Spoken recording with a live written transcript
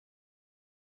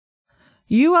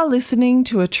You are listening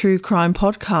to a true crime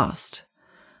podcast.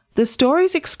 The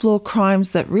stories explore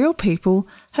crimes that real people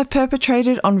have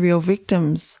perpetrated on real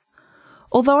victims.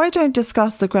 Although I don't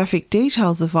discuss the graphic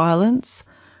details of violence,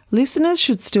 listeners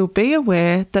should still be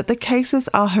aware that the cases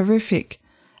are horrific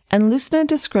and listener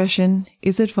discretion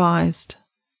is advised.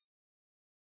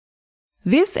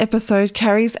 This episode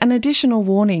carries an additional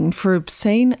warning for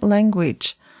obscene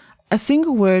language, a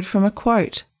single word from a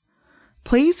quote.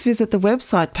 Please visit the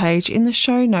website page in the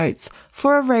show notes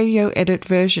for a radio edit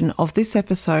version of this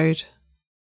episode.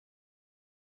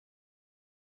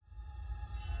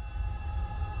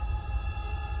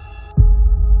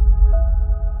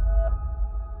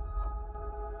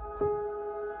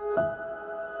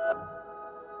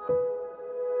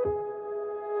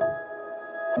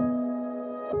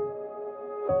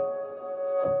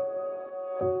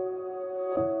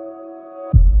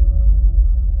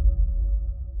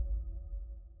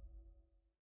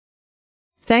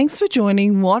 Thanks for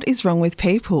joining What is Wrong with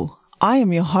People. I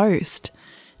am your host.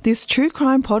 This true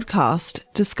crime podcast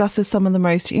discusses some of the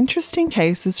most interesting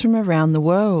cases from around the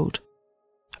world.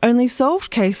 Only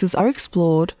solved cases are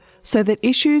explored so that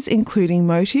issues including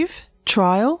motive,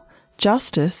 trial,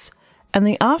 justice, and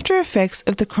the after effects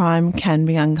of the crime can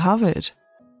be uncovered.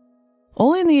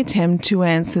 All in the attempt to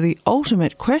answer the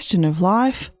ultimate question of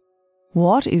life: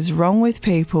 what is wrong with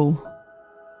people?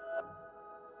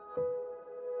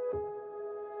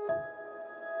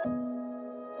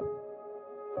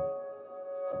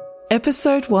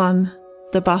 Episode 1: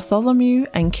 The Bartholomew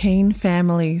and Keane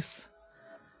Families.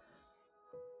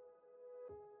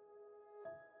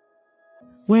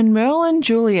 When Merle and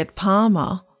Juliet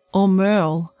Palmer, or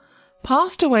Merle,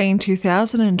 passed away in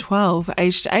 2012,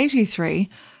 aged 83,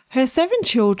 her 7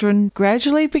 children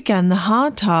gradually began the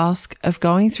hard task of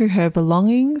going through her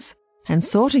belongings and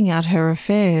sorting out her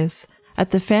affairs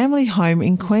at the family home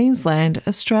in Queensland,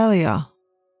 Australia.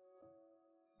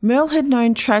 Merle had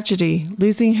known tragedy,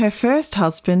 losing her first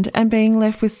husband and being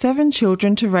left with 7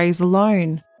 children to raise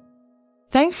alone.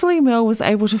 Thankfully, Merle was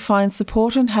able to find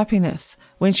support and happiness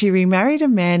when she remarried a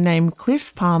man named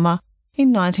Cliff Palmer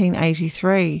in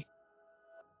 1983.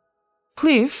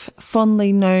 Cliff,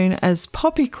 fondly known as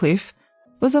Poppy Cliff,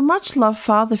 was a much-loved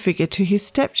father figure to his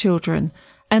stepchildren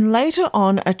and later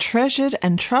on a treasured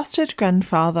and trusted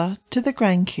grandfather to the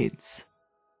grandkids.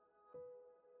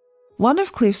 One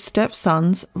of Cliff's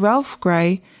stepsons, Ralph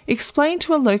Gray, explained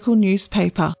to a local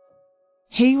newspaper,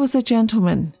 "He was a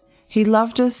gentleman. He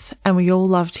loved us and we all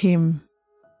loved him."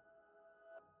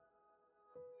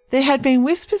 There had been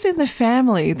whispers in the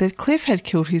family that Cliff had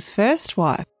killed his first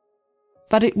wife,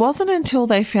 but it wasn't until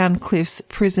they found Cliff's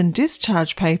prison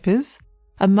discharge papers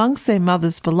amongst their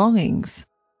mother's belongings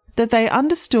that they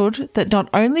understood that not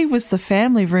only was the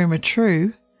family rumour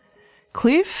true,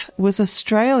 Cliff was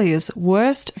Australia's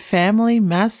worst family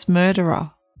mass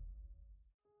murderer.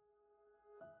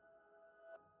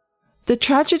 The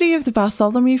tragedy of the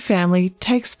Bartholomew family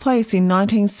takes place in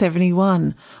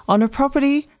 1971 on a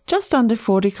property just under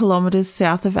 40 kilometres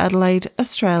south of Adelaide,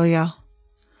 Australia.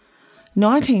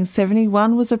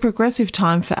 1971 was a progressive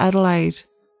time for Adelaide.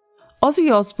 Ozzy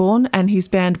Osbourne and his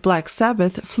band Black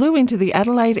Sabbath flew into the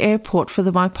Adelaide airport for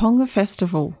the Myponga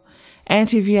Festival.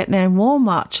 Anti-Vietnam War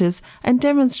marches and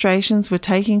demonstrations were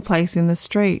taking place in the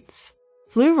streets.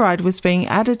 Fluoride was being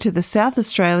added to the South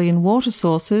Australian water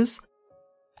sources.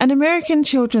 An American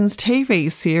children's TV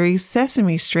series,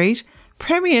 Sesame Street,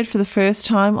 premiered for the first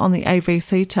time on the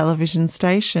ABC television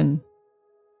station.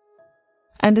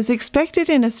 And as expected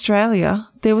in Australia,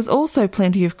 there was also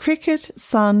plenty of cricket,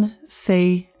 sun,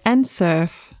 sea and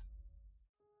surf.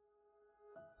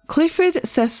 Clifford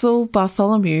Cecil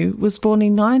Bartholomew was born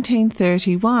in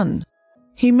 1931.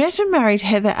 He met and married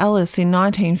Heather Ellis in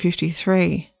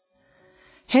 1953.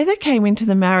 Heather came into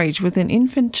the marriage with an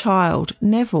infant child,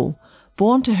 Neville,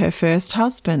 born to her first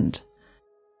husband.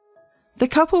 The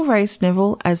couple raised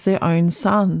Neville as their own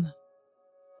son.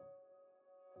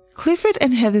 Clifford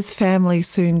and Heather's family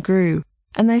soon grew,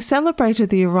 and they celebrated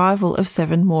the arrival of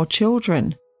 7 more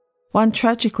children. One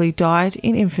tragically died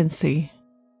in infancy.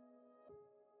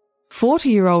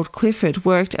 40-year-old Clifford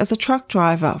worked as a truck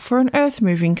driver for an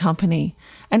earth-moving company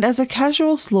and as a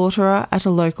casual slaughterer at a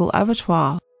local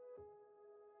abattoir.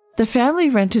 The family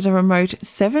rented a remote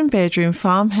 7-bedroom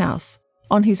farmhouse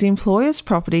on his employer's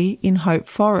property in Hope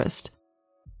Forest.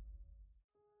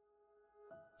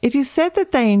 It is said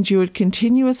that they endured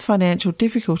continuous financial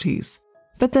difficulties,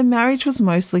 but the marriage was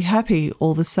mostly happy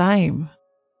all the same.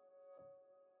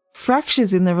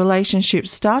 Fractures in the relationship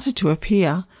started to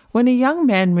appear when a young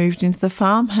man moved into the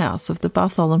farmhouse of the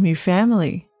Bartholomew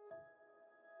family.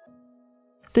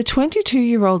 The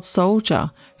 22-year-old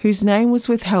soldier, whose name was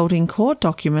withheld in court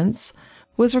documents,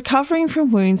 was recovering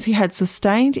from wounds he had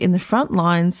sustained in the front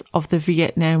lines of the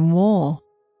Vietnam War.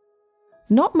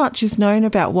 Not much is known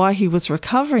about why he was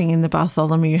recovering in the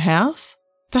Bartholomew house.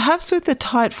 Perhaps with the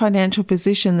tight financial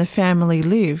position the family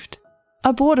lived,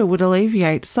 a boarder would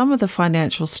alleviate some of the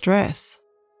financial stress.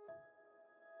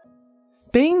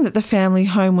 Being that the family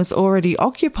home was already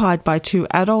occupied by 2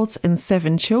 adults and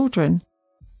 7 children,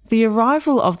 the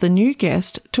arrival of the new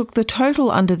guest took the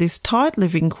total under this tight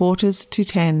living quarters to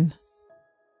 10.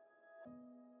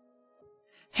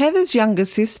 Heather's younger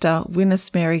sister,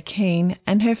 Wyness Mary Keane,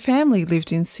 and her family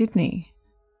lived in Sydney.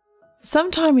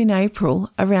 Sometime in April,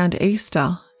 around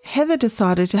Easter, Heather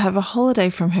decided to have a holiday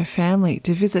from her family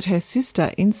to visit her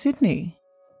sister in Sydney.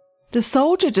 The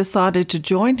soldier decided to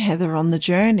join Heather on the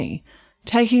journey,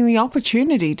 taking the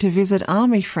opportunity to visit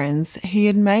army friends he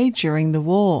had made during the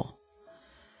war.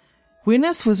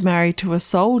 Wyness was married to a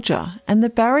soldier, and the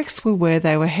barracks were where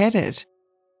they were headed.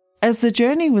 As the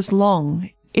journey was long,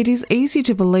 it is easy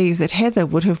to believe that Heather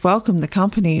would have welcomed the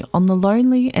company on the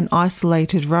lonely and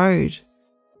isolated road.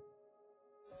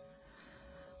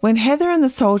 When Heather and the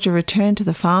soldier returned to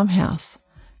the farmhouse,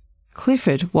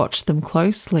 Clifford watched them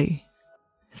closely,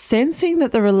 sensing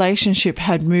that the relationship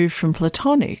had moved from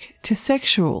platonic to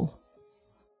sexual.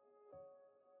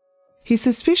 His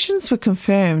suspicions were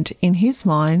confirmed in his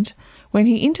mind when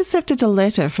he intercepted a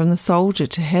letter from the soldier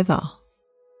to Heather.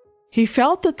 He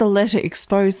felt that the letter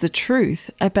exposed the truth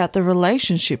about the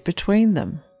relationship between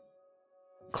them.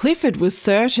 Clifford was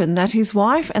certain that his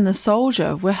wife and the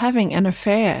soldier were having an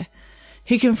affair.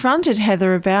 He confronted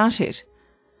Heather about it.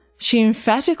 She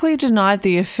emphatically denied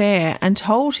the affair and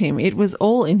told him it was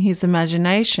all in his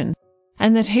imagination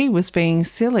and that he was being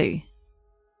silly.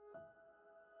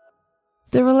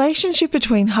 The relationship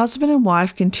between husband and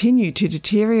wife continued to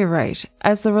deteriorate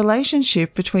as the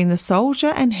relationship between the soldier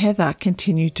and Heather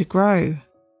continued to grow.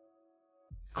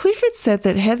 Clifford said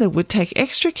that Heather would take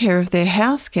extra care of their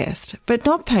house guest but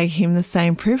not pay him the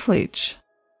same privilege.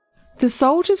 The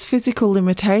soldier's physical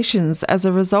limitations as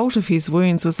a result of his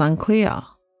wounds was unclear,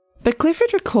 but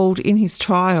Clifford recalled in his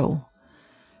trial,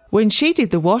 "When she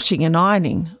did the washing and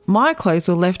ironing, my clothes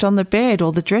were left on the bed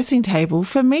or the dressing table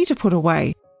for me to put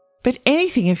away, but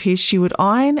anything of his she would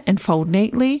iron and fold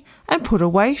neatly and put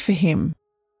away for him."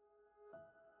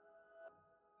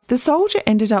 The soldier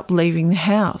ended up leaving the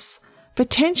house, but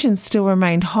tensions still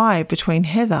remained high between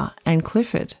Heather and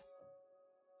Clifford.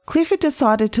 Clifford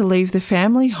decided to leave the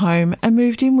family home and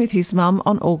moved in with his mum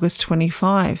on August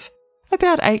 25,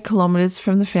 about 8 kilometres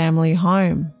from the family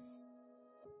home.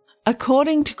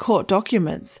 According to court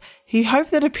documents, he hoped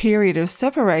that a period of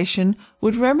separation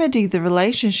would remedy the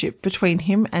relationship between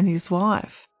him and his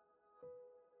wife.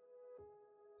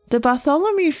 The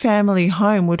Bartholomew family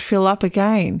home would fill up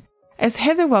again, as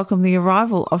Heather welcomed the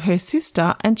arrival of her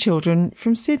sister and children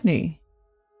from Sydney.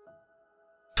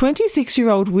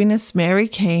 26-year-old Wyness Mary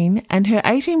Keane and her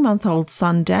 18-month-old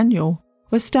son Daniel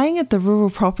were staying at the rural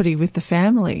property with the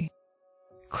family.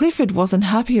 Clifford wasn't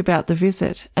happy about the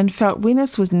visit and felt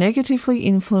Wyness was negatively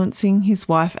influencing his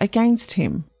wife against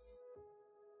him.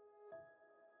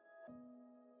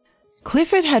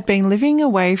 Clifford had been living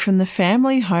away from the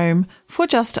family home for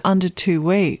just under 2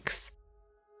 weeks.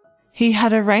 He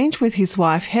had arranged with his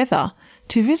wife Heather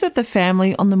to visit the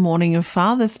family on the morning of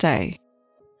Father's Day,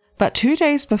 but 2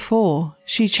 days before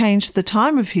she changed the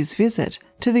time of his visit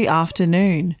to the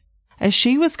afternoon, as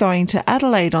she was going to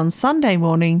Adelaide on Sunday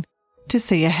morning to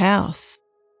see a house.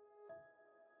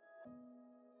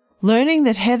 Learning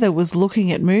that Heather was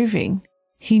looking at moving,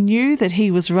 he knew that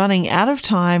he was running out of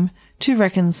time to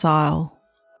reconcile.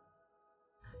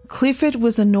 Clifford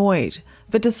was annoyed,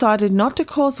 but decided not to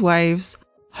cause waves,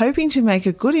 hoping to make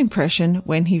a good impression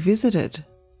when he visited.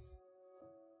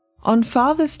 On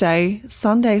Father's Day,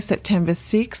 Sunday, September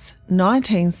 6,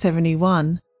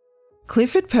 1971,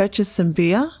 Clifford purchased some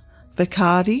beer,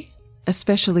 Bacardi,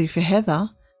 especially for Heather,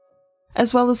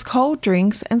 as well as cold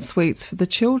drinks and sweets for the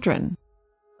children.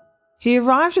 He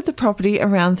arrived at the property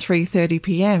around 3:30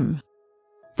 p.m.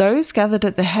 Those gathered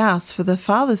at the house for the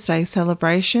Father's Day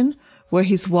celebration were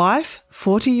his wife,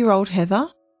 40-year-old Heather,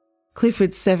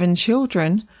 Clifford's 7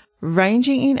 children,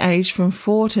 ranging in age from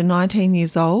 4 to 19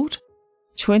 years old,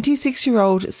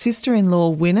 26-year-old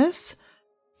sister-in-law Wyness,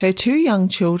 her 2 young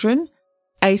children,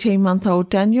 18-month-old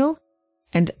Daniel,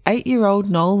 and 8-year-old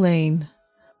Nolene.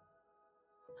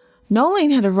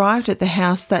 Nolene had arrived at the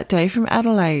house that day from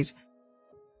Adelaide,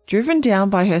 driven down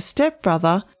by her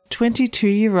stepbrother,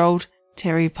 22-year-old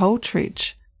Terry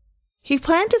Poltridge. He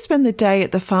planned to spend the day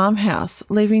at the farmhouse,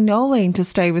 leaving Nolene to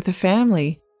stay with the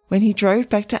family, when he drove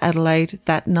back to Adelaide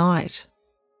that night.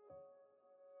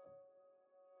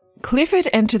 Clifford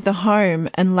entered the home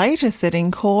and later said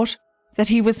in court that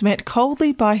he was met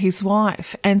coldly by his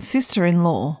wife and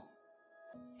sister-in-law.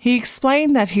 He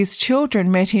explained that his children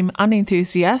met him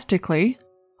unenthusiastically,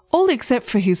 all except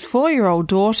for his 4-year-old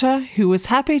daughter, who was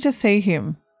happy to see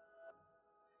him.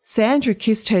 Sandra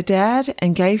kissed her dad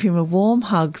and gave him a warm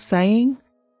hug, saying,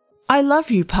 "I love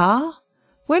you, Pa.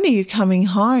 When are you coming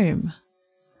home?"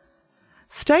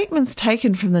 Statements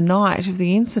taken from the night of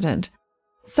the incident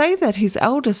say that his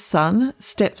eldest son,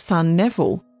 stepson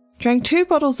Neville, drank 2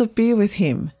 bottles of beer with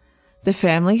him. The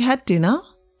family had dinner,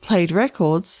 played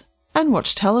records, and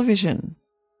watched television.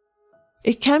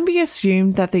 It can be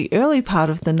assumed that the early part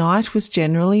of the night was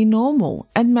generally normal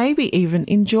and maybe even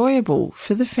enjoyable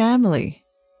for the family.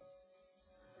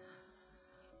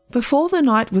 Before the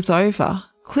night was over,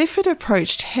 Clifford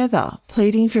approached Heather,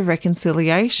 pleading for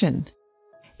reconciliation.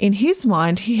 In his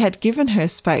mind, he had given her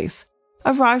space,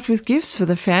 arrived with gifts for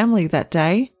the family that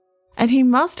day, and he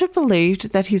must have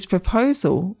believed that his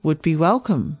proposal would be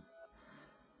welcome.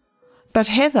 But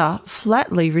Heather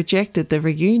flatly rejected the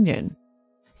reunion.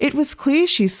 It was clear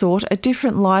she sought a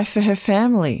different life for her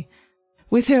family,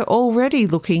 with her already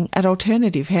looking at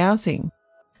alternative housing,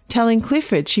 telling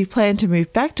Clifford she planned to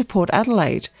move back to Port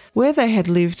Adelaide, where they had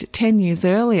lived 10 years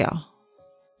earlier.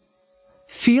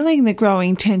 Feeling the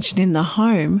growing tension in the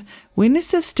home,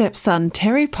 Winnis's stepson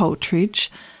Terry Poltridge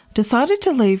decided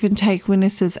to leave and take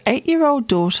Winnis's 8-year-old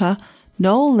daughter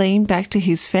Noeline back to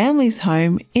his family's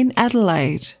home in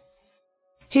Adelaide.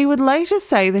 He would later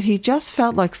say that he just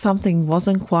felt like something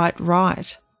wasn't quite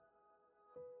right.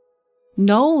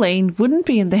 Noeline wouldn't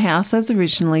be in the house as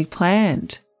originally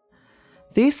planned.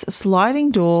 This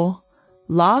sliding door,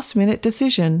 last-minute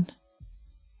decision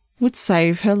would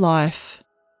save her life.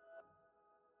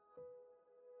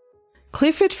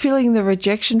 Clifford, feeling the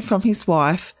rejection from his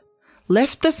wife,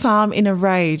 left the farm in a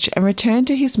rage and returned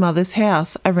to his mother's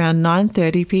house around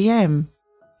 9:30 p.m.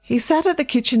 He sat at the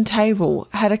kitchen table,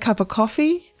 had a cup of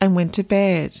coffee, and went to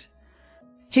bed.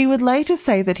 He would later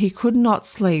say that he could not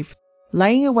sleep,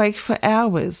 laying awake for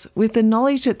hours with the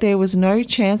knowledge that there was no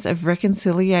chance of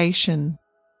reconciliation.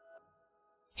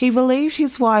 He believed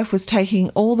his wife was taking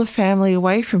all the family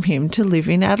away from him to live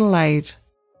in Adelaide.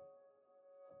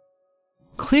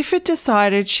 Clifford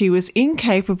decided she was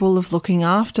incapable of looking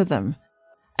after them,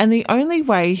 and the only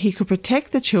way he could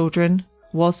protect the children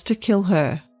was to kill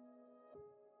her.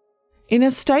 In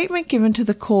a statement given to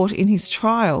the court in his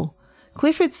trial,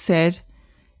 Clifford said,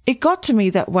 "It got to me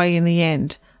that way in the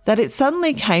end, that it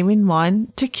suddenly came in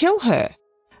mind to kill her.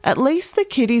 At least the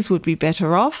kiddies would be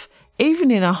better off,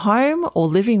 even in a home or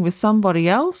living with somebody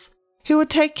else who would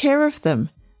take care of them,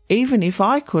 even if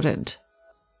I couldn't."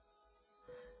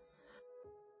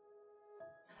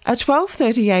 At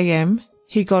 12:30 a.m,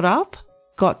 he got up,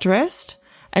 got dressed,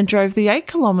 and drove the 8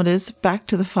 kilometres back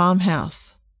to the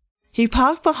farmhouse. He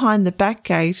parked behind the back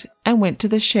gate and went to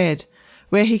the shed,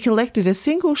 where he collected a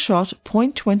single-shot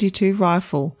 .22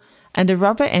 rifle and a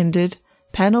rubber-ended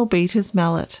panel beater's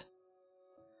mallet.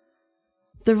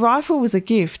 The rifle was a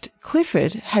gift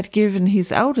Clifford had given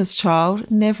his eldest child,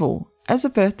 Neville, as a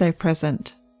birthday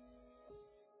present.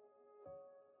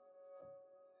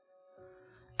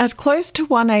 At close to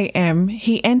 1 a.m,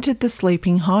 he entered the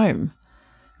sleeping home.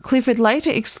 Clifford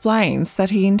later explains that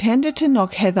he intended to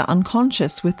knock Heather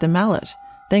unconscious with the mallet,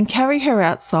 then carry her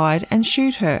outside and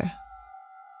shoot her.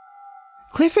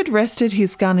 Clifford rested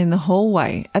his gun in the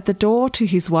hallway at the door to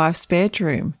his wife's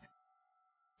bedroom.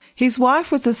 His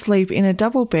wife was asleep in a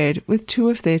double bed with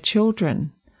 2 of their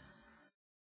children.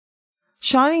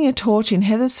 Shining a torch in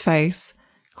Heather's face,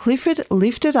 Clifford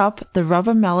lifted up the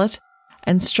rubber mallet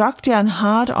and struck down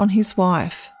hard on his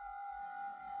wife.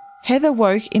 Heather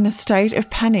woke in a state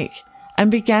of panic and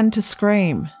began to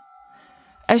scream.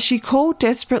 As she called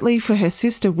desperately for her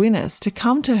sister Winnis to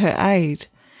come to her aid,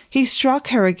 he struck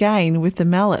her again with the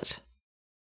mallet.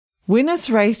 Winnis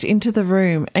raced into the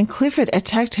room and Clifford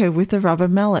attacked her with the rubber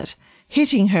mallet,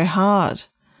 hitting her hard.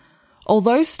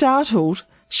 Although startled,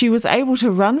 she was able to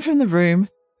run from the room,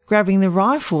 grabbing the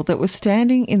rifle that was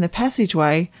standing in the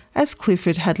passageway as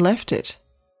Clifford had left it.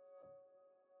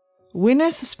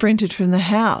 Winnis sprinted from the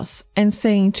house and,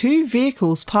 seeing 2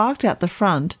 vehicles parked out the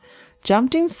front,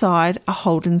 jumped inside a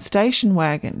Holden station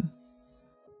wagon.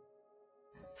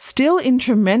 Still in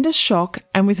tremendous shock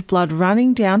and with blood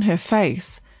running down her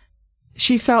face,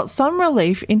 she felt some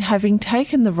relief in having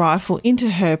taken the rifle into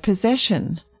her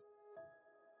possession.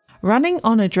 Running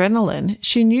on adrenaline,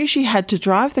 she knew she had to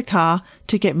drive the car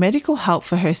to get medical help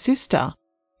for her sister,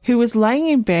 who was laying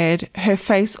in bed, her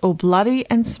face all bloody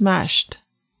and smashed.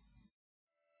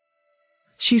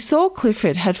 She saw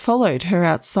Clifford had followed her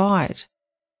outside.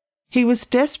 He was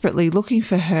desperately looking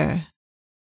for her.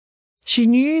 She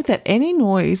knew that any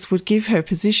noise would give her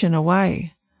position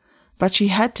away, but she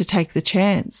had to take the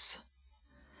chance.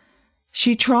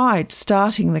 She tried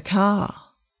starting the car,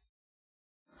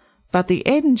 but the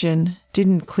engine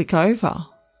didn't click over.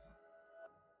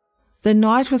 The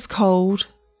night was cold,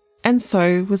 and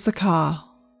so was the car.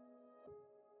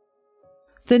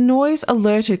 The noise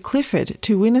alerted Clifford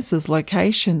to Winnis's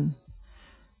location.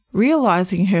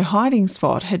 Realising her hiding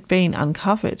spot had been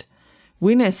uncovered,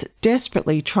 Winnis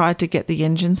desperately tried to get the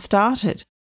engine started.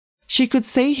 She could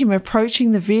see him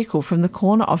approaching the vehicle from the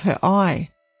corner of her eye,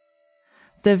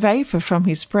 the vapour from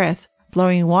his breath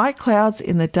blowing white clouds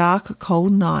in the dark,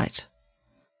 cold night.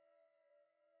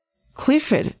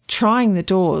 Clifford, trying the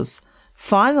doors,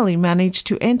 finally managed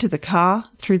to enter the car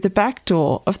through the back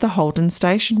door of the Holden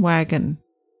station wagon.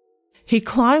 He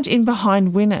climbed in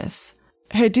behind Winnis.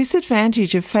 Her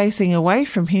disadvantage of facing away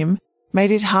from him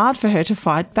made it hard for her to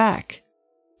fight back.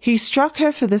 He struck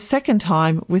her for the second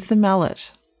time with the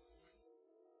mallet.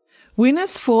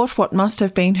 Winnis fought what must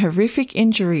have been horrific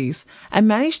injuries and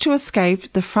managed to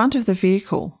escape the front of the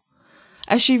vehicle.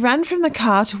 As she ran from the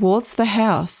car towards the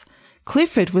house,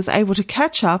 Clifford was able to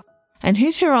catch up and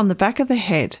hit her on the back of the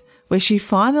head, where she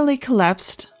finally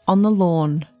collapsed on the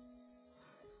lawn.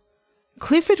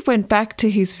 Clifford went back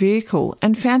to his vehicle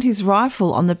and found his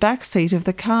rifle on the back seat of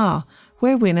the car,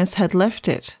 where Winnis had left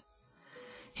it.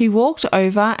 He walked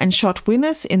over and shot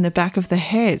Winnis in the back of the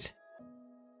head.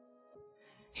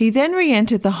 He then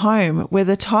re-entered the home, where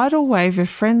the tidal wave of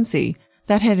frenzy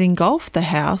that had engulfed the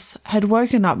house had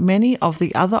woken up many of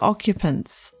the other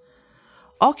occupants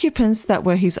that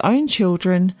were his own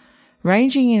children,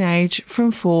 ranging in age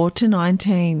from 4 to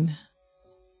 19.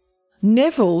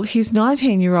 Neville, his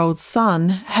 19-year-old son,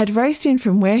 had raced in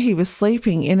from where he was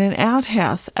sleeping in an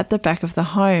outhouse at the back of the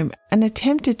home and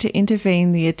attempted to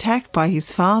intervene the attack by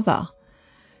his father.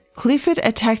 Clifford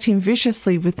attacked him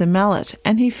viciously with the mallet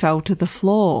and he fell to the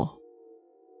floor.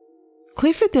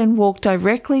 Clifford then walked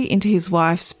directly into his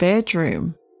wife's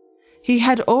bedroom. He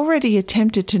had already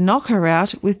attempted to knock her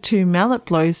out with 2 mallet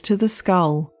blows to the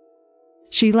skull.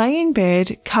 She lay in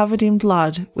bed, covered in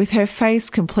blood, with her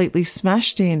face completely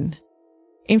smashed in.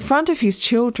 In front of his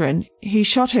children, he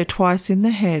shot her twice in the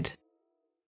head.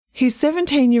 His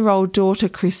 17-year-old daughter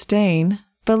Christine,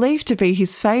 believed to be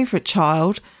his favourite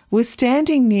child, was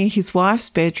standing near his wife's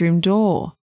bedroom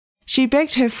door. She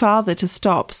begged her father to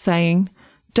stop, saying,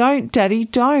 "Don't, Daddy,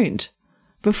 don't,"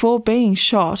 before being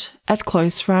shot at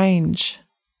close range.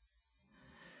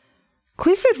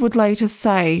 Clifford would later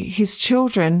say his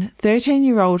children,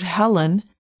 13-year-old Helen,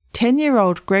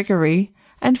 10-year-old Gregory,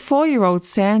 and 4-year-old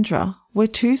Sandra, were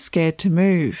too scared to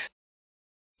move.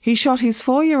 He shot his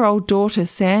 4-year-old daughter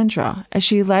Sandra as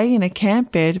she lay in a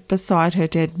camp bed beside her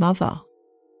dead mother.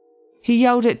 He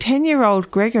yelled at 10-year-old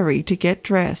Gregory to get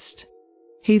dressed.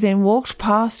 He then walked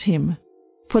past him,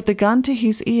 put the gun to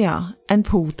his ear, and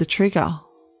pulled the trigger.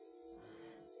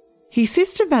 He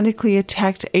systematically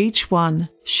attacked each one,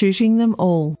 shooting them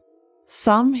all.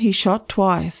 Some he shot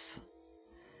twice.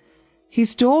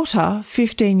 His daughter,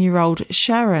 15-year-old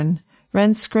Sharon,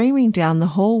 ran screaming down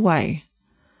the hallway.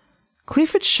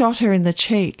 Clifford shot her in the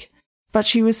cheek, but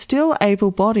she was still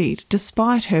able-bodied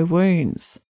despite her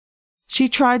wounds. She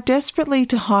tried desperately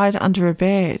to hide under a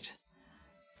bed.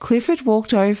 Clifford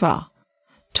walked over,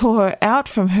 tore her out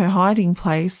from her hiding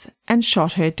place, and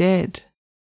shot her dead.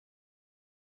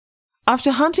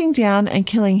 After hunting down and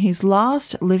killing his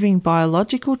last living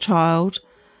biological child,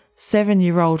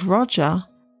 7-year-old Roger,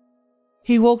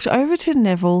 he walked over to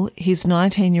Neville, his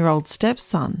 19-year-old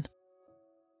stepson.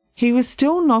 He was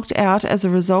still knocked out as a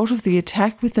result of the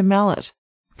attack with the mallet,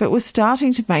 but was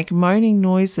starting to make moaning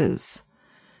noises.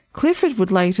 Clifford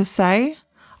would later say,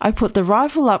 "I put the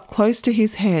rifle up close to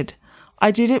his head. I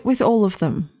did it with all of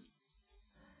them."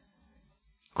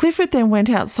 Clifford then went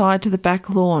outside to the back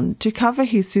lawn to cover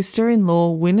his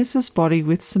sister-in-law Winnis's body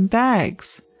with some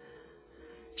bags.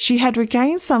 She had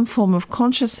regained some form of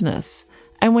consciousness,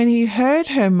 and when he heard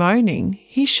her moaning,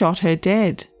 he shot her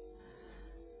dead.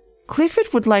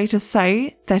 Clifford would later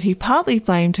say that he partly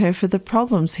blamed her for the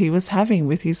problems he was having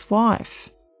with his wife.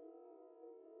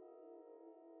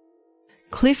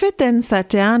 Clifford then sat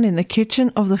down in the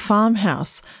kitchen of the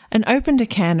farmhouse and opened a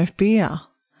can of beer.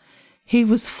 He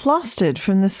was flustered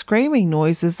from the screaming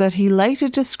noises that he later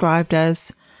described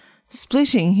as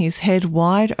splitting his head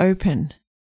wide open.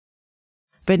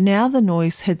 But now the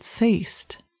noise had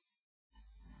ceased.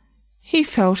 He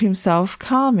felt himself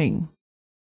calming.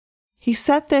 He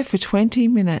sat there for 20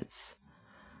 minutes.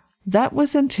 That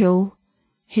was until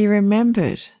he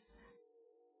remembered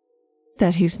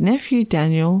that his nephew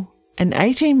Daniel, an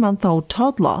 18-month-old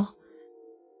toddler,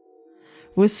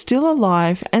 was still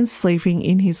alive and sleeping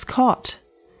in his cot.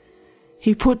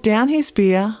 He put down his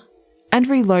beer and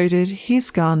reloaded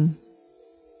his gun.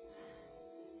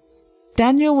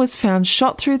 Daniel was found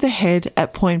shot through the head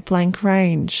at point-blank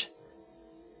range.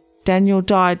 Daniel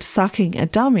died sucking a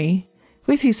dummy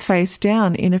with his face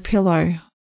down in a pillow.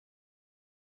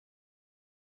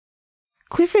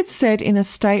 Clifford said in a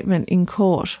statement in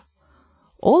court,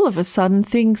 "All of a sudden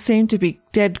things seemed to be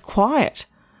dead quiet.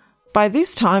 By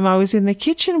this time I was in the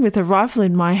kitchen with a rifle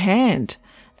in my hand,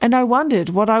 and I wondered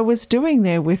what I was doing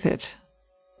there with it."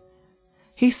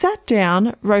 He sat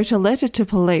down, wrote a letter to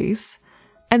police,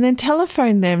 and then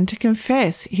telephoned them to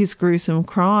confess his gruesome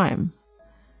crime.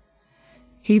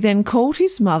 He then called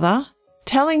his mother,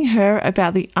 telling her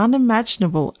about the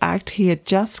unimaginable act he had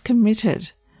just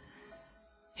committed.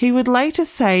 He would later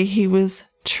say he was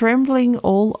trembling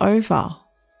all over.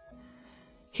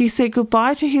 He said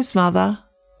goodbye to his mother,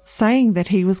 saying that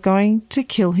he was going to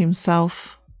kill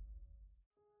himself.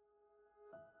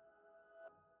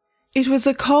 It was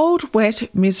a cold,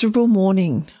 wet, miserable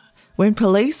morning when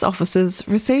police officers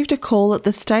received a call at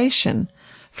the station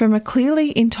from a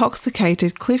clearly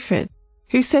intoxicated Clifford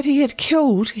who said he had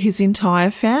killed his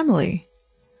entire family.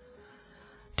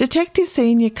 Detective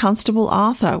Senior Constable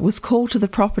Arthur was called to the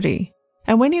property,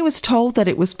 and when he was told that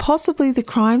it was possibly the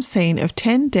crime scene of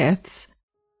 10 deaths,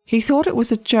 he thought it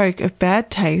was a joke of bad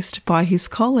taste by his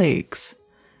colleagues.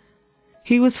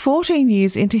 He was 14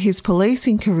 years into his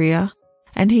policing career,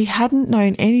 and he hadn't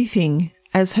known anything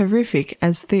as horrific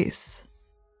as this.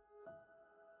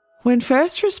 When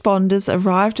first responders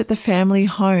arrived at the family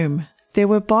home, there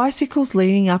were bicycles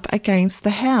leaning up against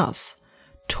the house,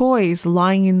 toys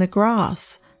lying in the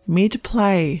grass,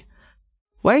 mid-play,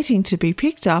 waiting to be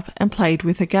picked up and played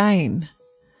with again.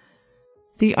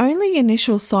 The only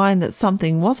initial sign that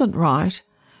something wasn't right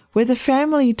were the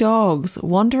family dogs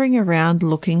wandering around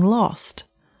looking lost,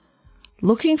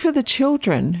 looking for the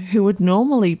children who would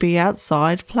normally be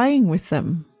outside playing with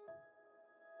them.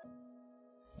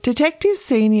 Detective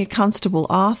Senior Constable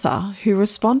Arthur, who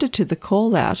responded to the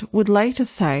call-out, would later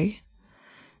say,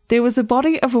 "There was a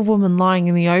body of a woman lying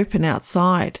in the open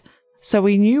outside, so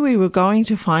we knew we were going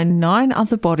to find 9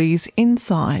 other bodies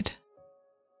inside.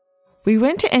 We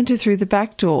went to enter through the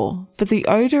back door, but the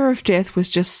odour of death was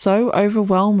just so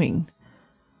overwhelming.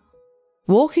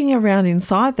 Walking around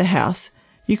inside the house,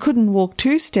 you couldn't walk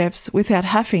 2 steps without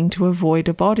having to avoid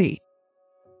a body."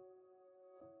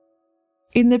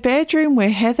 In the bedroom where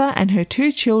Heather and her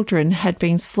 2 children had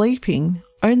been sleeping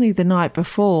only the night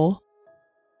before,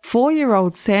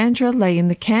 4-year-old Sandra lay in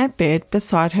the camp bed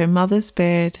beside her mother's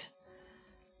bed.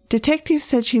 Detectives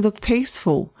said she looked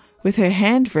peaceful, with her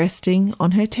hand resting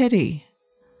on her teddy.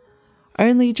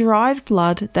 Only dried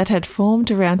blood that had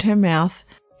formed around her mouth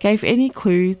gave any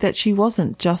clue that she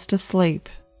wasn't just asleep.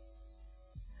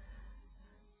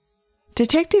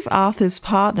 Detective Arthur's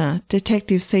partner,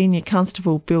 Detective Senior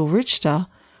Constable Bill Richter,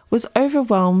 was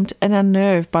overwhelmed and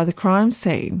unnerved by the crime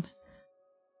scene.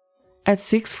 At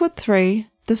 6'3",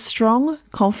 the strong,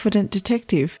 confident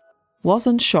detective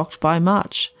wasn't shocked by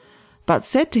much, but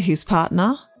said to his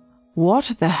partner,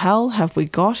 "What the hell have we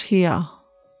got here?"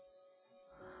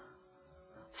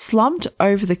 Slumped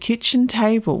over the kitchen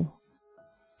table,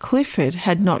 Clifford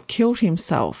had not killed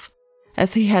himself,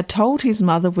 as he had told his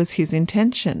mother was his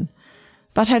intention,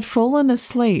 but had fallen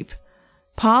asleep,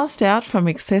 passed out from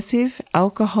excessive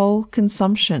alcohol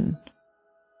consumption.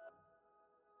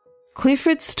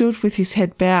 Clifford stood with his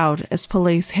head bowed as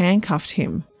police handcuffed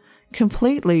him,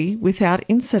 completely without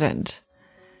incident.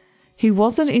 He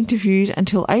wasn't interviewed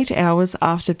until 8 hours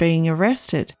after being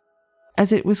arrested,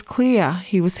 as it was clear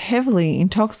he was heavily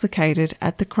intoxicated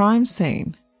at the crime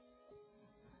scene.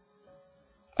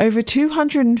 Over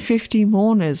 250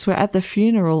 mourners were at the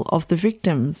funeral of the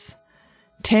victims.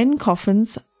 10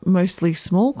 coffins, mostly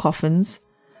small coffins,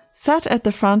 sat at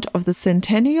the front of the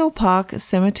Centennial Park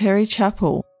Cemetery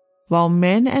Chapel, while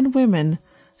men and women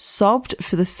sobbed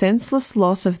for the senseless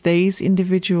loss of these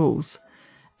individuals,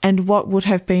 and what would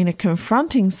have been a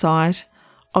confronting sight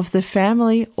of the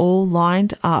family all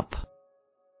lined up.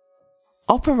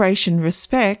 Operation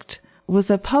Respect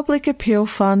was a public appeal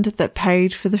fund that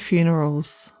paid for the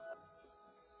funerals.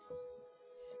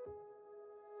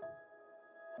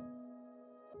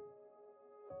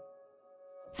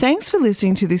 Thanks for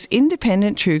listening to this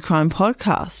independent true crime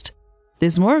podcast.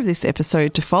 There's more of this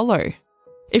episode to follow.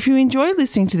 If you enjoy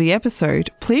listening to the episode,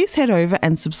 please head over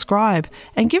and subscribe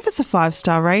and give us a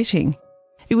 5-star rating.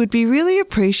 It would be really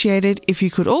appreciated if you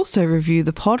could also review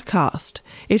the podcast.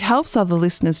 It helps other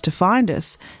listeners to find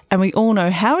us, and we all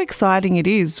know how exciting it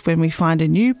is when we find a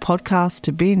new podcast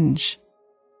to binge.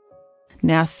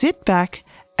 Now sit back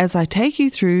as I take you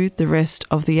through the rest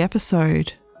of the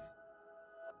episode.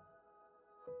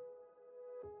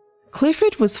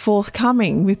 Clifford was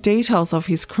forthcoming with details of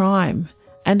his crime,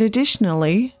 and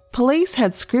additionally, police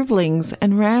had scribblings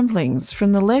and ramblings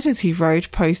from the letters he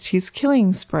wrote post his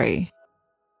killing spree.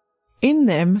 In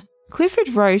them, Clifford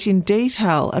wrote in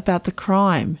detail about the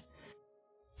crime,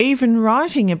 even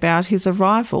writing about his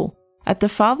arrival at the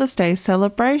Father's Day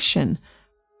celebration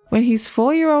when his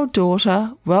 4-year-old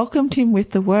daughter welcomed him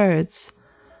with the words,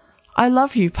 "I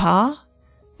love you, Pa.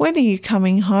 When are you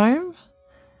coming home?"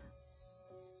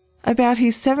 About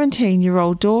his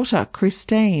 17-year-old daughter,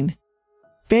 Christine,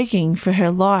 begging for her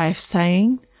life,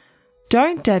 saying,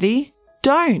 "Don't, Daddy,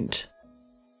 don't."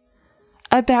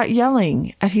 About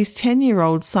yelling at his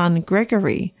 10-year-old son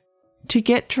Gregory to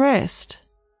get dressed,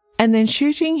 and then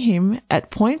shooting him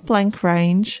at point-blank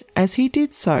range as he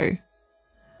did so.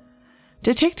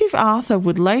 Detective Arthur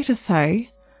would later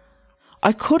say,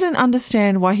 "I couldn't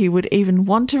understand why he would even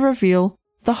want to reveal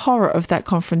the horror of that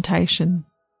confrontation."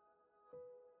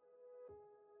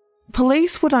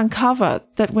 Police would uncover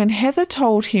that when Heather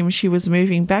told him she was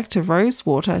moving back to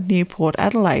Rosewater near Port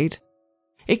Adelaide,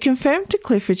 it confirmed to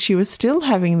Clifford she was still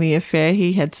having the affair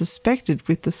he had suspected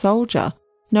with the soldier,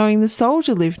 knowing the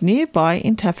soldier lived nearby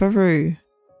in Taparoo.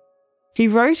 He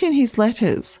wrote in his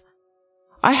letters,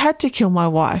 "I had to kill my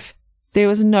wife. There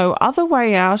was no other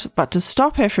way out but to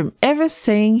stop her from ever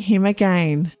seeing him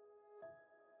again."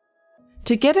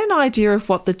 To get an idea of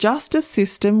what the justice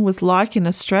system was like in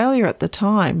Australia at the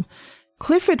time,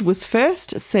 Clifford was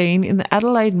first seen in the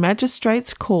Adelaide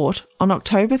Magistrates Court on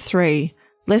October 3,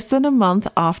 less than a month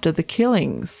after the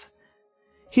killings.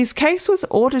 His case was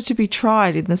ordered to be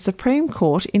tried in the Supreme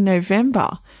Court in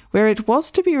November, where it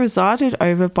was to be resided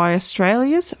over by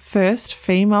Australia's first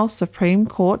female Supreme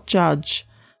Court judge,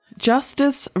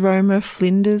 Justice Roma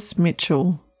Flinders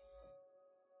Mitchell.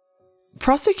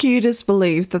 Prosecutors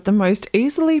believed that the most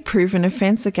easily proven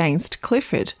offence against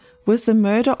Clifford was the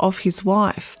murder of his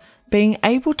wife, being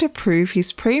able to prove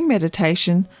his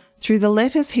premeditation through the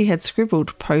letters he had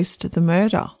scribbled post the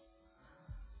murder.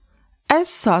 As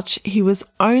such, he was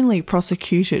only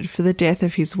prosecuted for the death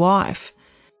of his wife.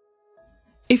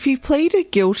 If he pleaded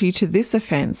guilty to this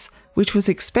offence, which was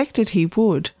expected he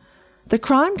would, the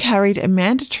crime carried a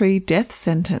mandatory death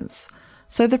sentence,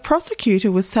 so the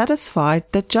prosecutor was satisfied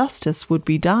that justice would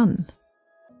be done.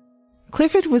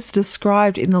 Clifford was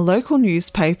described in the local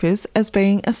newspapers as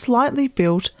being a slightly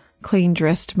built,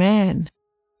 clean-dressed man.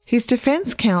 His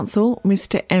defence counsel,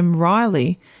 Mr. M.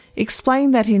 Riley,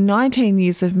 explained that in 19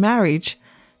 years of marriage,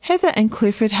 Heather and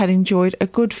Clifford had enjoyed a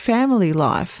good family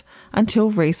life until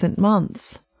recent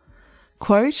months.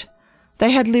 Quote,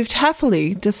 "They had lived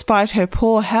happily despite her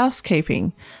poor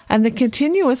housekeeping and the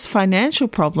continuous financial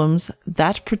problems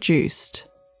that produced."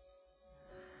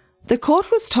 The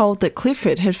court was told that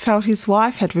Clifford had felt his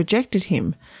wife had rejected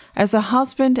him as a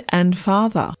husband and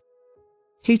father.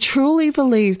 He truly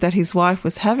believed that his wife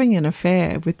was having an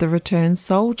affair with the returned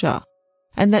soldier,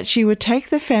 and that she would take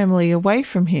the family away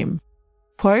from him.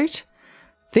 Quote,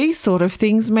 "These sort of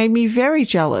things made me very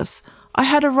jealous. I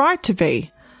had a right to be,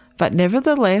 but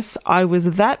nevertheless I was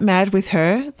that mad with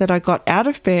her that I got out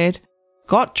of bed,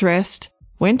 got dressed,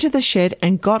 went to the shed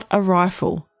and got a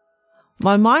rifle.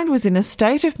 My mind was in a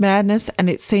state of madness and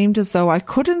it seemed as though I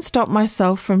couldn't stop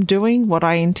myself from doing what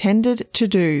I intended to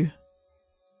do."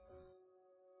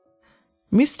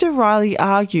 Mr. Riley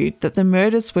argued that the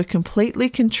murders were completely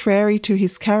contrary to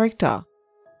his character.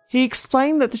 He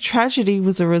explained that the tragedy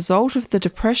was a result of the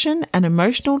depression and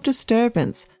emotional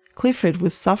disturbance Clifford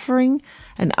was suffering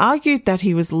and argued that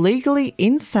he was legally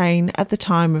insane at the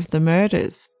time of the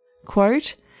murders.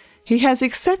 Quote, "He has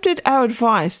accepted our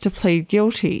advice to plead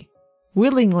guilty,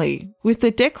 willingly, with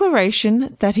the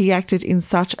declaration that he acted in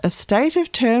such a state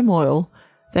of turmoil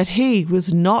that he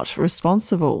was not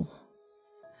responsible."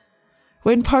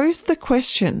 When posed the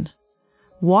question,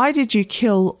 "Why did you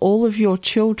kill all of your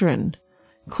children?"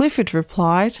 Clifford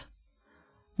replied,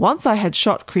 "Once I had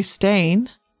shot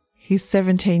Christine," his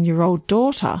 17-year-old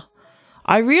daughter,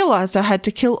 "I realised I had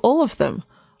to kill all of them.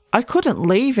 I couldn't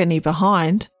leave any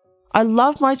behind. I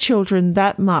love my children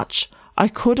that much. I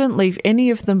couldn't leave any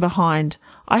of them behind.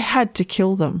 I had to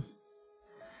kill them."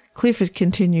 Clifford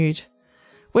continued,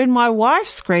 "When my wife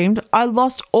screamed, I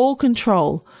lost all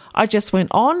control. I just went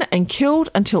on and killed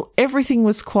until everything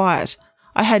was quiet.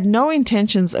 I had no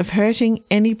intentions of hurting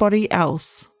anybody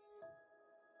else."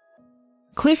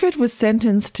 Clifford was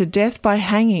sentenced to death by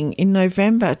hanging in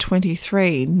November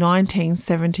 23,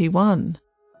 1971,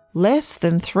 less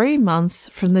than 3 months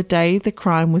from the day the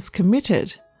crime was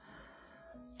committed.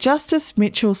 Justice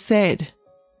Mitchell said,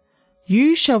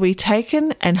 "You shall be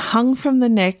taken and hung from the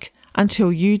neck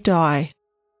until you die,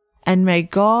 and may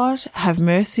God have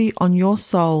mercy on your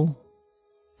soul."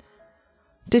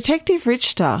 Detective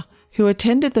Richter, who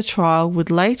attended the trial,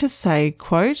 would later say,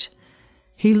 quote,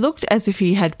 "He looked as if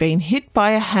he had been hit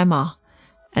by a hammer,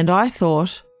 and I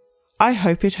thought, I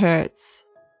hope it hurts."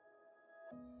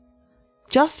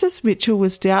 Justice Mitchell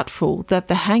was doubtful that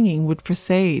the hanging would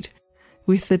proceed,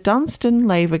 with the Dunstan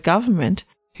Labor government,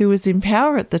 who was in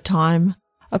power at the time,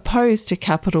 opposed to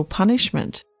capital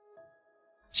punishment.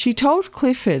 She told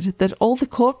Clifford that all the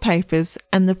court papers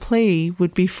and the plea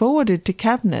would be forwarded to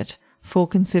Cabinet for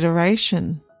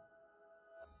consideration.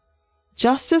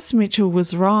 Justice Mitchell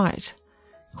was right.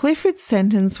 Clifford's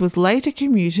sentence was later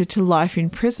commuted to life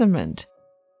imprisonment.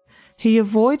 He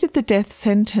avoided the death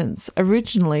sentence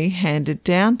originally handed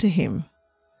down to him.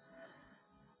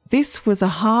 This was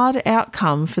a hard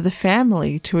outcome for the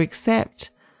family to accept,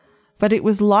 but it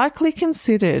was likely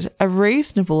considered a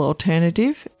reasonable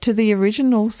alternative to the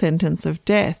original sentence of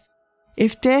death,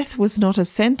 if death was not a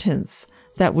sentence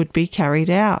that would be carried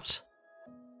out.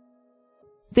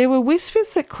 There were whispers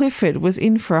that Clifford was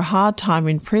in for a hard time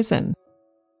in prison.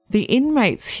 The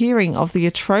inmates hearing of the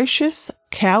atrocious,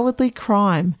 cowardly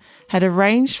crime had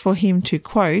arranged for him to,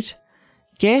 quote,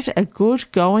 "get a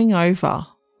good going over."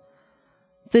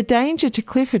 The danger to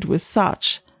Clifford was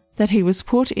such that he was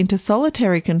put into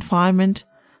solitary confinement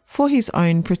for his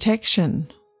own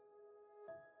protection.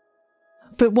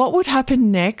 But what would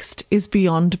happen next is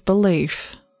beyond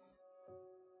belief.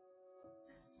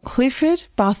 Clifford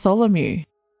Bartholomew,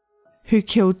 who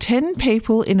killed 10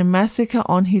 people in a massacre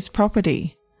on his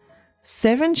property,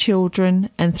 7 children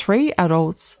and 3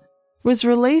 adults, was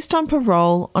released on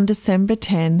parole on December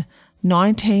 10,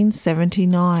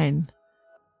 1979,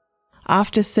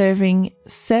 after serving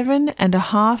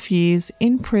 7.5 years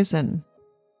in prison.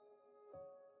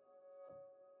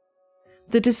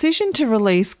 The decision to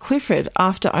release Clifford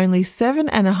after only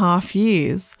 7.5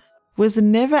 years was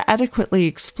never adequately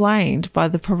explained by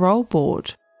the parole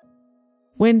board.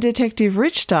 When Detective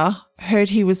Richter heard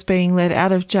he was being let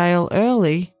out of jail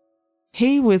early,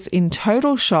 he was in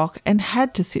total shock and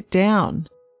had to sit down.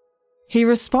 He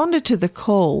responded to the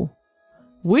call,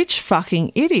 "Which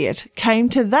fucking idiot came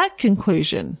to that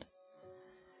conclusion?"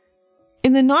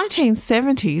 In the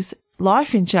 1970s,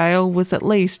 life in jail was at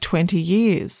least 20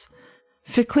 years.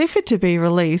 For Clifford to be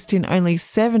released in only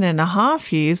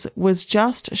 7.5 years was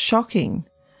just shocking.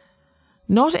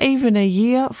 Not even a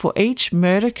year for each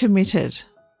murder committed.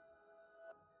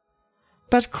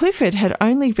 But Clifford had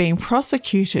only been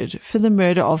prosecuted for the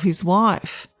murder of his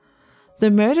wife. The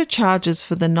murder charges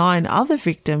for the 9 other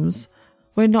victims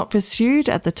were not pursued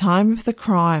at the time of the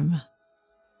crime.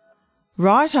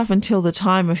 Right up until the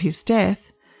time of his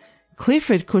death,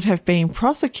 Clifford could have been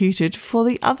prosecuted for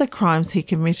the other crimes he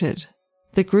committed,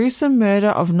 the gruesome murder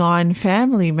of 9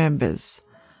 family members,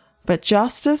 but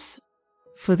justice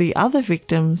for the other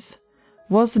victims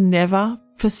was never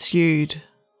pursued.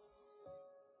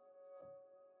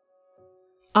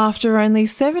 After only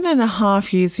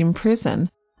 7.5 years in prison,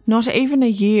 not even a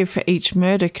year for each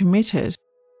murder committed,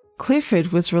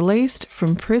 Clifford was released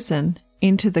from prison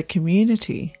into the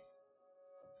community.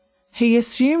 He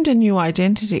assumed a new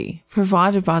identity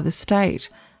provided by the state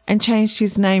and changed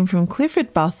his name from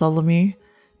Clifford Bartholomew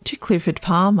to Clifford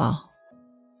Palmer.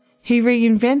 He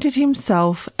reinvented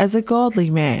himself as a godly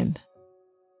man.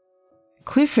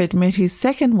 Clifford met his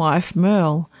second wife,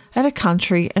 Merle, at a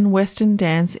country and western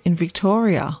dance in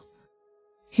Victoria.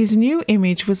 His new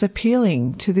image was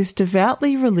appealing to this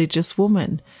devoutly religious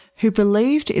woman who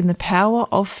believed in the power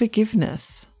of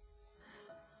forgiveness.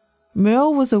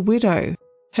 Merle was a widow,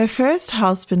 her first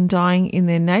husband dying in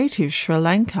their native Sri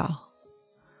Lanka.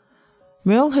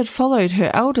 Merle had followed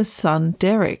her eldest son,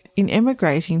 Derek, in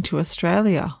emigrating to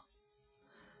Australia.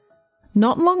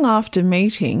 Not long after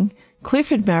meeting,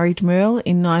 Clifford married Merle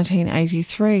in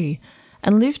 1983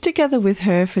 and lived together with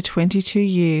her for 22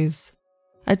 years,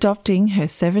 adopting her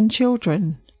 7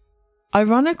 children.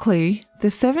 Ironically,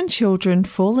 the 7 children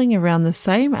falling around the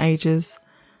same ages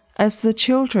as the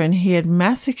children he had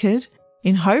massacred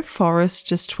in Hope Forest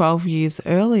just 12 years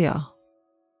earlier.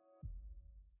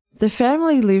 The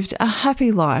family lived a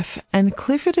happy life and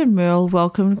Clifford and Merle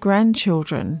welcomed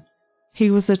grandchildren.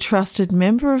 He was a trusted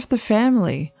member of the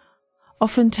family,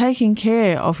 often taking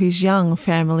care of his young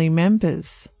family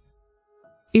members.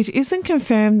 It isn't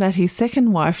confirmed that his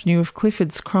second wife knew of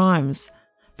Clifford's crimes,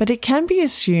 but it can be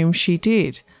assumed she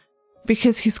did,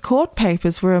 because his court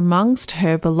papers were amongst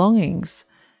her belongings.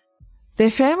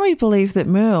 Their family believed that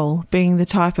Merle, being the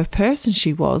type of person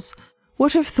she was,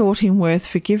 would have thought him worth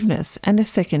forgiveness and a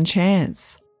second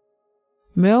chance.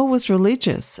 Merle was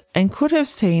religious and could have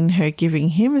seen her giving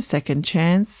him a second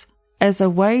chance as a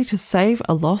way to save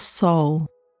a lost soul.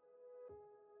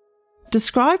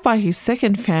 Described by his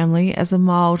second family as a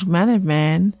mild-mannered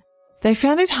man, they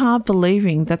found it hard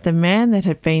believing that the man that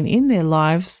had been in their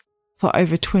lives for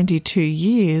over 22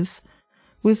 years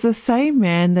was the same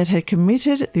man that had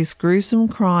committed this gruesome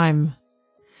crime.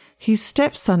 His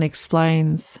stepson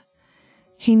explains,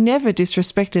 "He never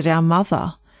disrespected our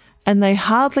mother, and they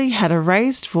hardly had a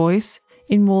raised voice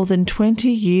in more than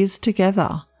 20 years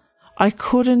together. I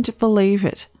couldn't believe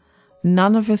it.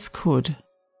 None of us could."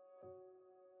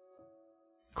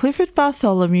 Clifford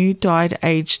Bartholomew died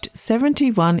aged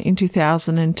 71 in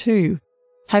 2002,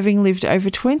 having lived over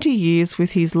 20 years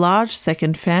with his large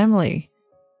second family.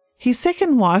 His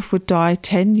second wife would die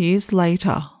 10 years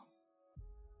later.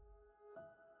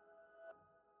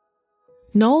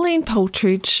 Nolene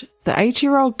Poltridge, the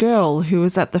 8-year-old girl who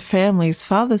was at the family's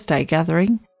Father's Day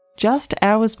gathering just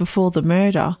hours before the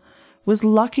murder, was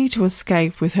lucky to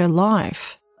escape with her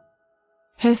life.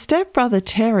 Her stepbrother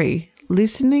Terry,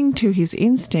 listening to his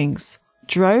instincts,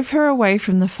 drove her away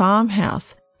from the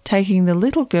farmhouse, taking the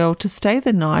little girl to stay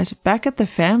the night back at the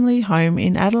family home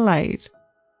in Adelaide.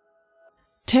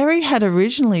 Terry had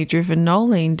originally driven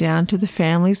Nolene down to the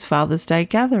family's Father's Day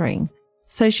gathering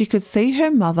so she could see her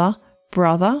mother,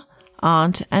 brother,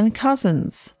 aunt and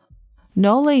cousins.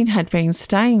 Nolene had been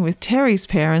staying with Terry's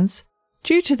parents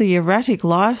due to the erratic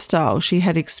lifestyle she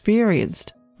had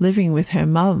experienced living with her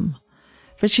mum,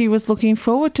 but she was looking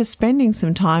forward to spending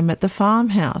some time at the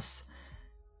farmhouse.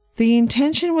 The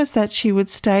intention was that she would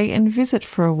stay and visit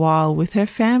for a while with her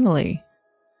family.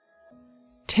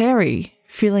 Terry,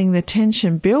 feeling the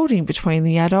tension building between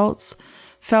the adults,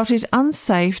 felt it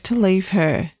unsafe to leave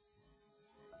her.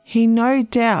 He no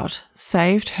doubt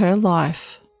saved her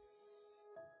life.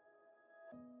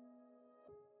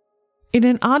 In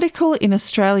an article in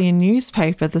Australian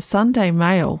newspaper The Sunday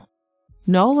Mail,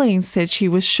 Nolene said she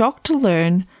was shocked to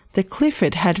learn that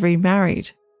Clifford had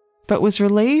remarried, but was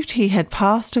relieved he had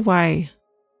passed away.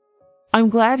 "I'm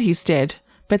glad he's dead,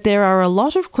 but there are a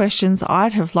lot of questions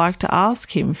I'd have liked to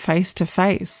ask him face to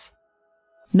face."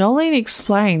 Nolene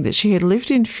explained that she had lived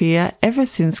in fear ever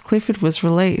since Clifford was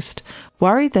released,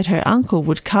 worried that her uncle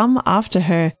would come after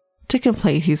her to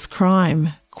complete his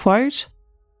crime. Quote,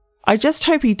 "I just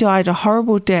hope he died a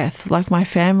horrible death like my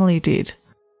family did."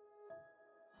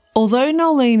 Although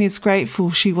Nolene is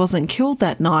grateful she wasn't killed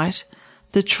that night,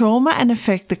 the trauma and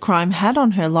effect the crime had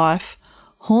on her life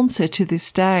haunts her to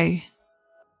this day.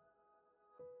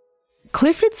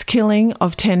 Clifford's killing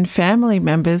of 10 family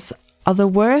members are the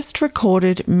worst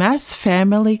recorded mass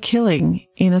family killing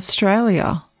in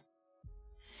Australia.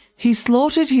 He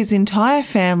slaughtered his entire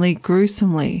family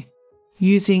gruesomely,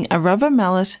 using a rubber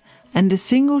mallet and a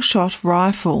single-shot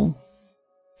rifle.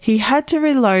 He had to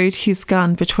reload his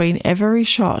gun between every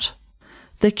shot.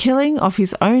 The killing of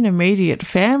his own immediate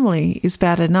family is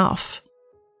bad enough.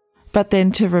 But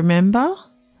then to remember,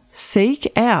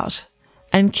 seek out,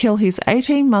 and kill his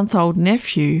 18-month-old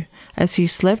nephew as he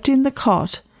slept in the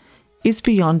cot is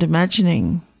beyond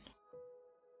imagining.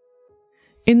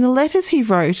 In the letters he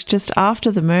wrote just after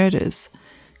the murders,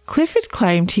 Clifford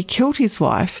claimed he killed his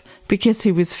wife because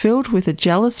he was filled with a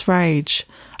jealous rage,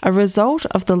 a result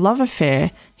of the love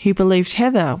affair he believed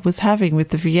Heather was having with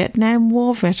the Vietnam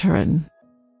War veteran.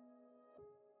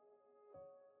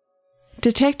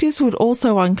 Detectives would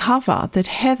also uncover that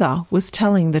Heather was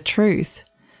telling the truth.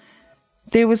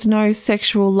 There was no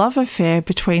sexual love affair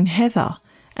between Heather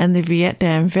and the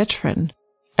Vietnam veteran,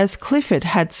 as Clifford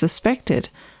had suspected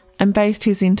and based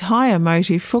his entire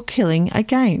motive for killing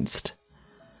against.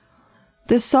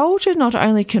 The soldier not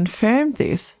only confirmed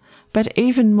this, but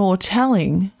even more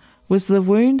telling was the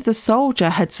wound the soldier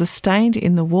had sustained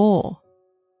in the war.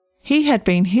 He had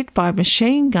been hit by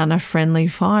machine gunner-friendly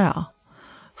fire.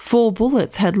 4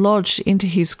 bullets had lodged into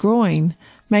his groin,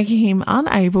 making him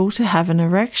unable to have an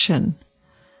erection.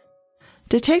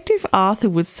 Detective Arthur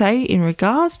would say in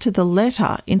regards to the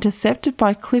letter intercepted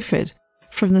by Clifford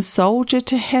from the soldier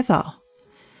to Heather,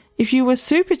 "If you were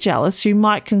super jealous, you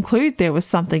might conclude there was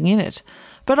something in it,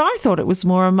 but I thought it was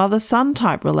more a mother-son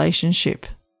type relationship."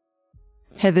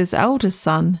 Heather's eldest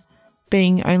son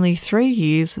being only 3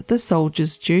 years the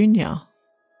soldier's junior.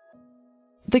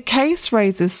 The case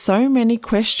raises so many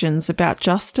questions about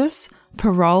justice,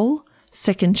 parole,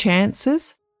 second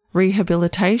chances,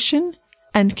 rehabilitation,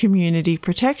 and community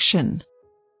protection.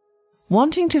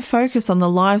 Wanting to focus on the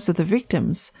lives of the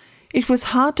victims, it was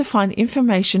hard to find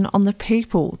information on the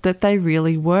people that they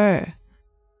really were.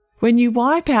 When you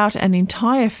wipe out an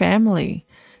entire family,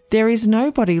 there is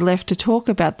nobody left to talk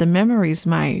about the memories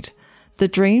made, the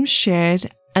dreams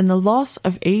shared, and the loss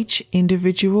of each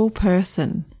individual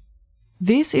person.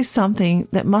 This is something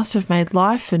that must have made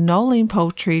life for Noeleen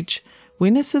Paltridge,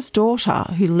 Winnis's daughter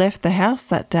who left the house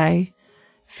that day,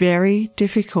 very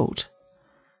difficult.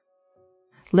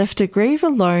 Left to grieve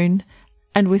alone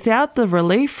and without the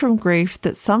relief from grief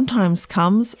that sometimes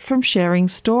comes from sharing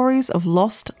stories of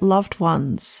lost loved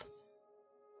ones.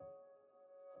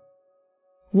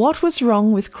 What was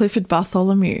wrong with Clifford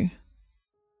Bartholomew?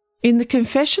 In the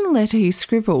confession letter he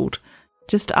scribbled,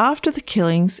 just after the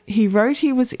killings, he wrote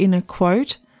he was in a,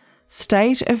 quote,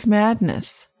 state of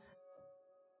madness.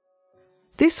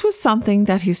 This was something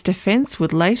that his defence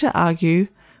would later argue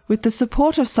with the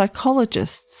support of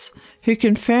psychologists who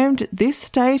confirmed this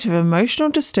state of emotional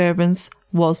disturbance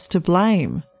was to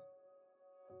blame.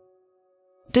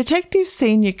 Detective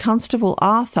Senior Constable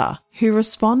Arthur, who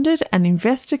responded and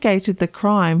investigated the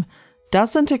crime,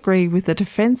 doesn't agree with the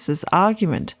defence's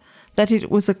argument that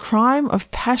it was a crime of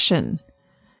passion.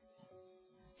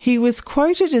 He was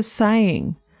quoted as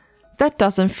saying, "That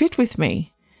doesn't fit with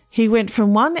me. He went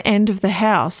from one end of the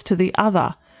house to the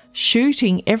other,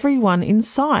 shooting everyone in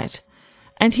sight,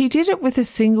 and he did it with a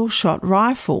single-shot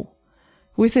rifle.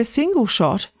 With a single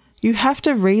shot, you have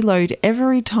to reload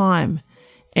every time,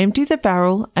 empty the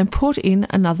barrel and put in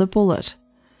another bullet.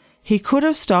 He could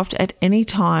have stopped at any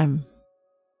time."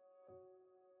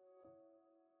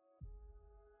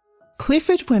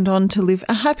 Clifford went on to live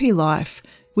a happy life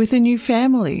with a new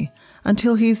family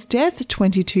until his death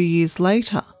 22 years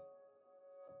later.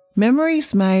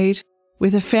 Memories made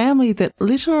with a family that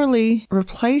literally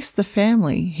replaced the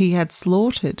family he had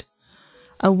slaughtered,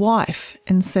 a wife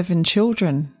and 7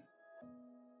 children.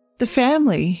 The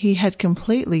family he had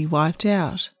completely wiped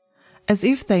out, as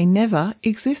if they never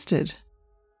existed.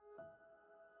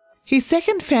 His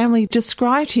second family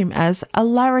described him as a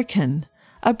larrikin,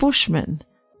 a bushman,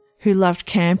 who loved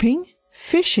camping,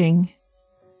 fishing,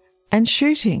 and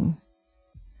shooting.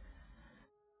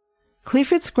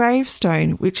 Clifford's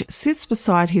gravestone, which sits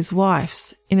beside his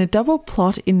wife's in a double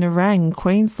plot in Nerang,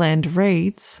 Queensland,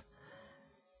 reads,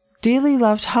 "Dearly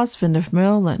loved husband of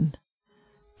Merlin,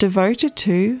 devoted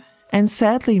to and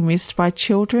sadly missed by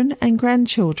children and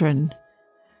grandchildren.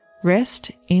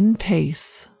 Rest in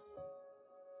peace."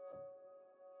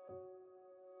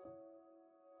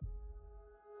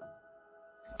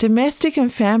 Domestic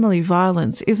and family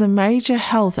violence is a major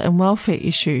health and welfare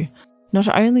issue, not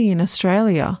only in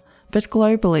Australia, but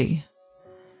globally.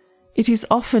 It is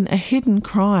often a hidden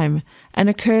crime and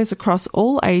occurs across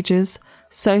all ages,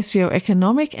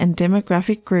 socio-economic and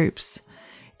demographic groups.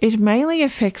 It mainly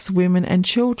affects women and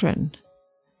children.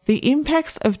 The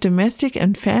impacts of domestic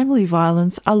and family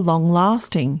violence are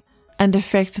long-lasting and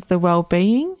affect the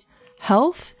well-being,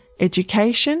 health,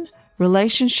 education,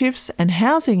 relationships and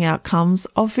housing outcomes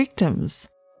of victims.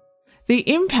 The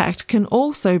impact can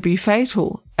also be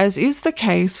fatal, as is the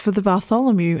case for the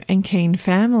Bartholomew and Keane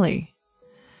family.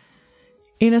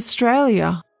 In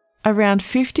Australia, around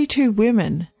 52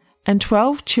 women and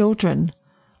 12 children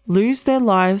lose their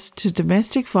lives to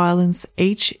domestic violence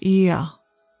each year.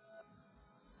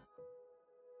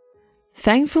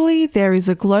 Thankfully, there is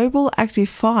a global active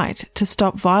fight to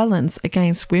stop violence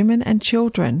against women and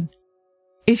children.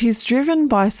 It is driven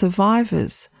by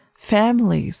survivors,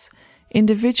 families,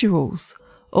 individuals,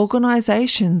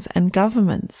 organisations and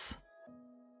governments.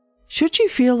 Should you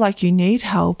feel like you need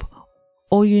help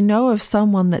or you know of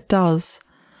someone that does,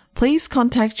 please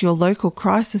contact your local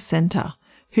crisis centre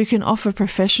who can offer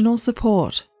professional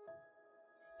support.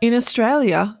 In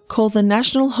Australia, call the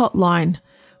national hotline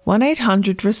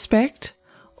 1-800-RESPECT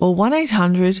or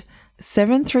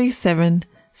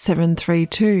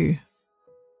 1-800-737-732.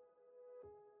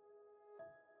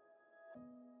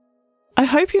 I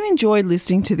hope you enjoyed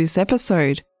listening to this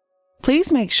episode.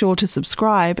 Please make sure to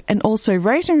subscribe and also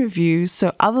rate and review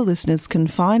so other listeners can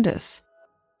find us.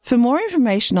 For more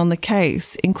information on the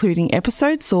case, including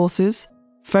episode sources,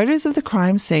 photos of the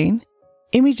crime scene,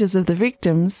 images of the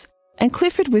victims, and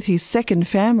Clifford with his second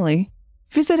family,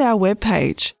 visit our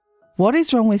webpage,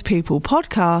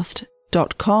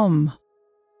 whatiswrongwithpeoplepodcast.com.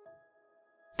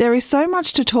 There is so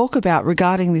much to talk about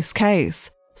regarding this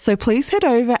case, so please head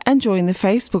over and join the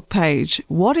Facebook page,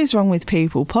 What Is Wrong With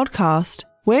People Podcast,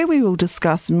 where we will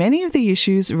discuss many of the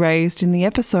issues raised in the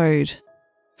episode.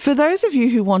 For those of you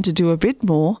who want to do a bit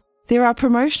more, there are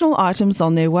promotional items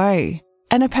on their way,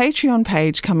 and a Patreon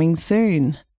page coming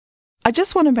soon. I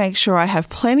just want to make sure I have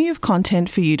plenty of content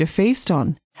for you to feast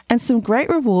on and some great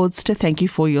rewards to thank you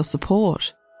for your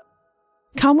support.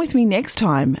 Come with me next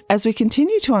time as we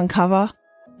continue to uncover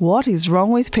what is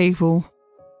wrong with people.